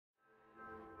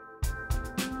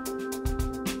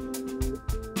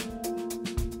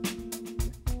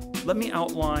let me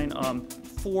outline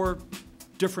 4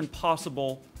 different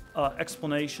possible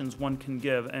explanations one can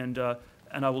give, and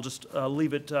I will just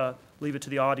leave it to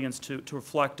the audience to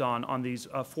reflect on these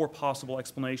 4 possible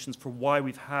explanations for why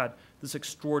we've had this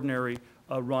extraordinary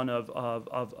run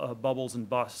of bubbles and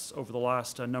busts over the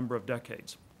last number of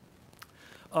decades.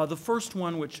 The first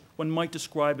one, which one might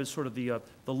describe as sort of the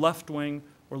left-wing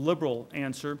or liberal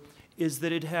answer, is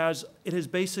that it has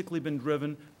basically been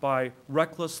driven by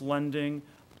reckless lending,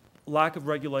 lack of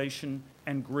regulation,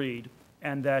 and greed,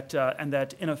 and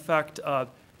that in effect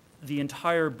the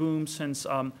entire boom since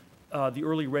the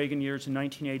early Reagan years in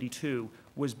 1982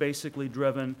 was basically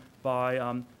driven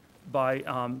by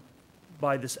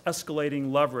this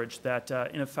escalating leverage that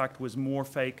in effect was more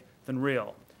fake than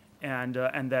real, and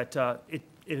that it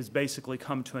has basically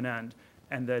come to an end,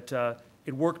 and that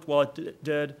it worked while it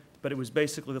did, but it was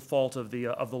basically the fault of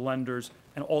the lenders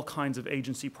and all kinds of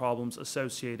agency problems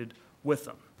associated with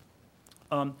them.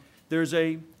 There's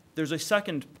a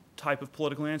second type of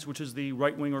political answer, which is the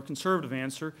right-wing or conservative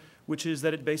answer, which is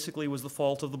that it basically was the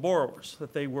fault of the borrowers,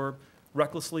 that they were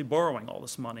recklessly borrowing all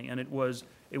this money, and it was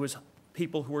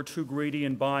people who were too greedy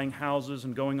in buying houses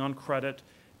and going on credit,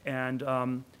 and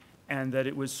that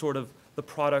it was sort of the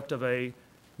product of a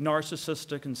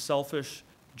narcissistic and selfish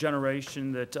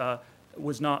generation that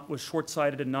was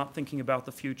short-sighted and not thinking about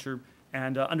the future.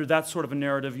 And under that sort of a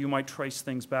narrative, you might trace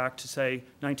things back to, say,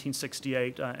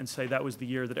 1968 and say that was the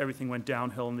year that everything went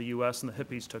downhill in the U.S. and the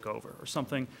hippies took over, or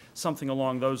something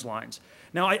along those lines.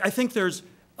 Now, I think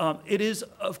it is,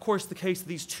 of course, the case that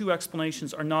these 2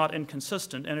 explanations are not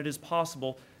inconsistent, and it is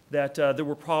possible that there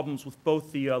were problems with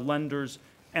both the lenders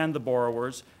and the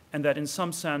borrowers, and that in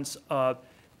some sense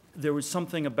there was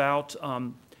something about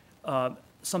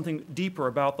something deeper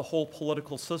about the whole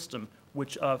political system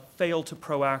which failed to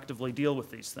proactively deal with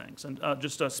these things. And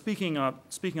just speaking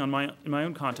in my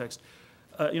own context,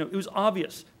 it was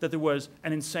obvious that there was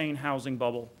an insane housing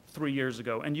bubble 3 years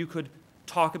ago, and you could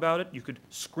talk about it, you could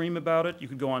scream about it, you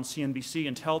could go on CNBC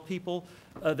and tell people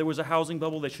there was a housing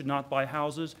bubble, they should not buy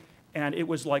houses, and it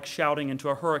was like shouting into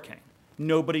a hurricane.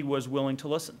 Nobody was willing to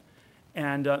listen.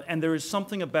 And there is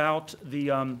something about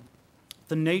the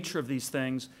nature of these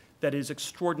things that is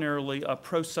extraordinarily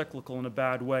pro-cyclical in a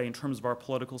bad way in terms of our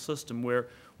political system, where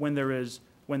when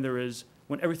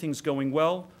everything's going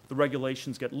well, the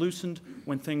regulations get loosened.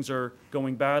 When things are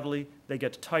going badly, they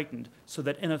get tightened. So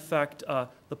that in effect,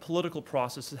 the political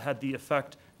process has had the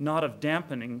effect not of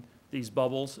dampening these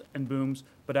bubbles and booms,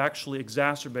 but actually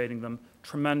exacerbating them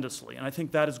tremendously. And I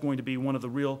think that is going to be one of the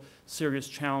real serious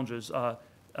challenges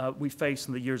we face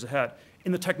in the years ahead.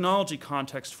 In the technology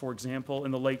context, for example,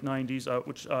 in the late 90s,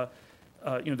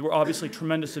 there were obviously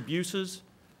tremendous abuses.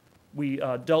 We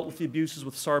dealt with the abuses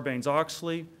with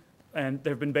Sarbanes-Oxley, and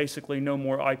there have been basically no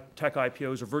more tech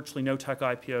IPOs, or virtually no tech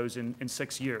IPOs in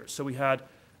 6 years. So we had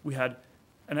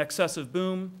an excessive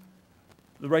boom,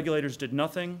 the regulators did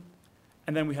nothing,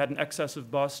 and then we had an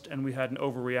excessive bust, and we had an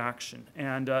overreaction.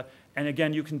 And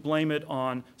again, you can blame it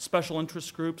on special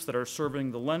interest groups that are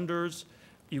serving the lenders.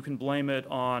 You can blame it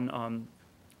on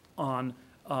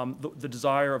the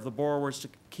desire of the borrowers to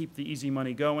keep the easy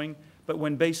money going. But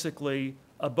when basically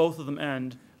both of them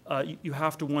end, you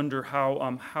have to wonder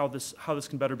how this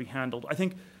can better be handled. I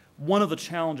think one of the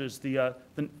challenges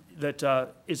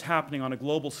that is happening on a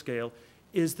global scale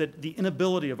is that the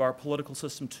inability of our political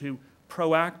system to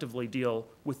proactively deal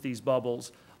with these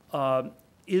bubbles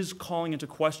is calling into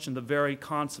question the very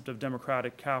concept of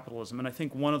democratic capitalism. And I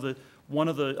think one of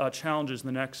the challenges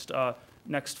in the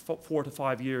next 4 to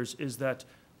 5 years is that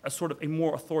a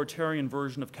more authoritarian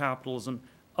version of capitalism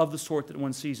of the sort that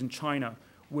one sees in China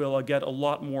will get a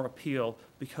lot more appeal,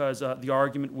 because the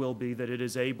argument will be that it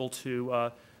is able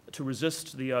to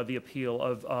resist the appeal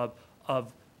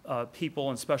of people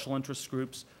and special interest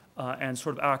groups and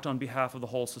sort of act on behalf of the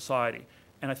whole society.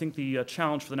 And I think the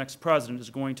challenge for the next president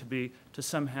is going to be to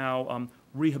somehow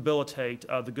rehabilitate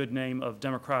the good name of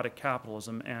democratic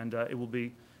capitalism, and it will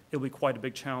be quite a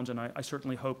big challenge, and I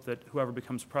certainly hope that whoever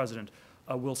becomes president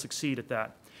will succeed at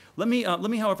that. Let me,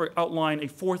 however, outline a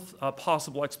 4th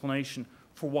possible explanation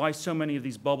for why so many of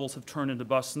these bubbles have turned into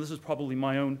busts, and this is probably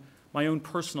my own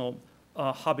personal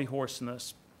hobby horse in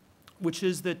this, which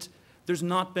is that there's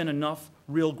not been enough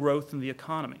real growth in the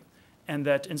economy, and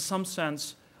that in some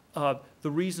sense the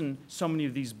reason so many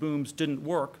of these booms didn't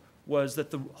work was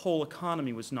that the whole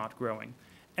economy was not growing.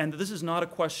 And this is not a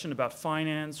question about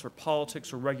finance or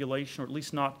politics or regulation, or at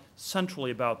least not centrally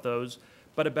about those,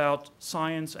 but about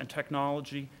science and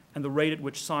technology and the rate at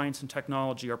which science and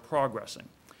technology are progressing.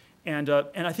 And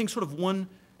I think sort of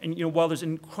while there's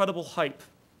incredible hype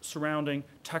surrounding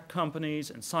tech companies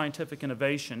and scientific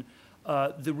innovation,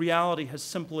 the reality has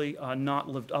simply not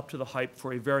lived up to the hype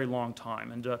for a very long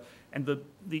time. And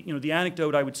the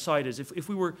anecdote I would cite is if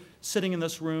we were sitting in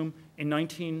this room in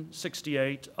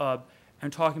 1968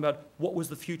 and talking about what was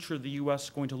the future of the U.S.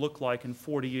 going to look like in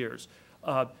 40 years,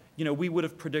 we would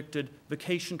have predicted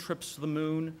vacation trips to the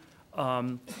moon,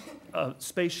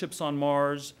 spaceships on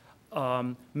Mars,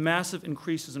 massive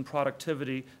increases in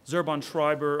productivity. Zerban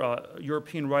Schreiber, a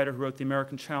European writer who wrote The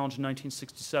American Challenge in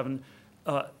 1967,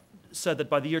 said that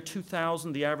by the year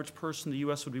 2000, the average person in the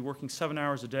U.S. would be working 7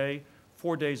 hours a day,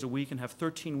 4 days a week, and have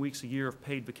 13 weeks a year of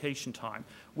paid vacation time,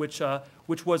 which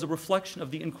was a reflection of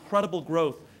the incredible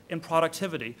growth in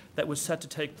productivity that was set to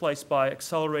take place by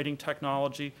accelerating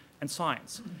technology and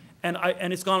science. And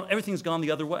everything's gone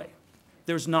the other way.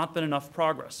 There's not been enough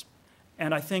progress.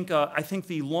 And I think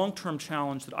the long-term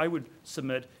challenge that I would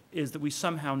submit is that we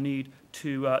somehow need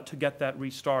to get that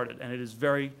restarted. And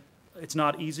it's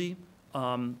not easy.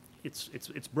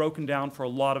 It's broken down for a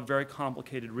lot of very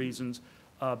complicated reasons.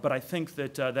 But I think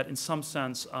that in some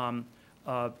sense,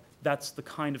 that's the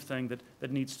kind of thing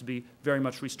that needs to be very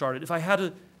much restarted. If I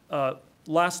had a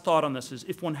last thought on this is,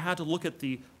 if one had to look at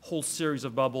the whole series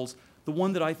of bubbles, the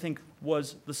one that I think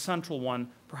was the central one,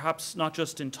 perhaps not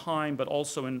just in time but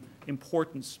also in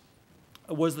importance,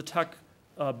 was the tech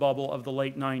bubble of the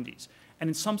late 90s. And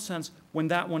in some sense, when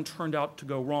that one turned out to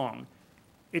go wrong,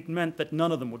 it meant that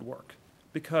none of them would work.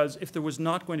 Because if there was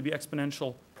not going to be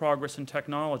exponential progress in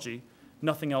technology,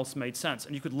 nothing else made sense.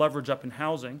 And you could leverage up in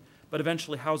housing, but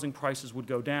eventually housing prices would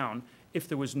go down if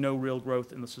there was no real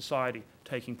growth in the society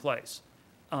taking place.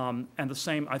 And the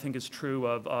same, I think, is true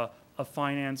of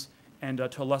finance and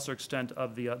to a lesser extent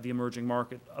of the emerging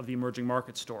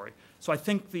market story. So I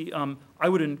think I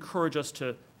would encourage us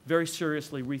to very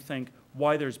seriously rethink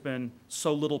why there's been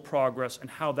so little progress and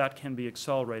how that can be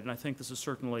accelerated. And I think this is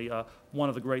certainly one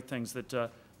of the great things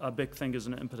that BIC think is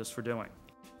an impetus for doing.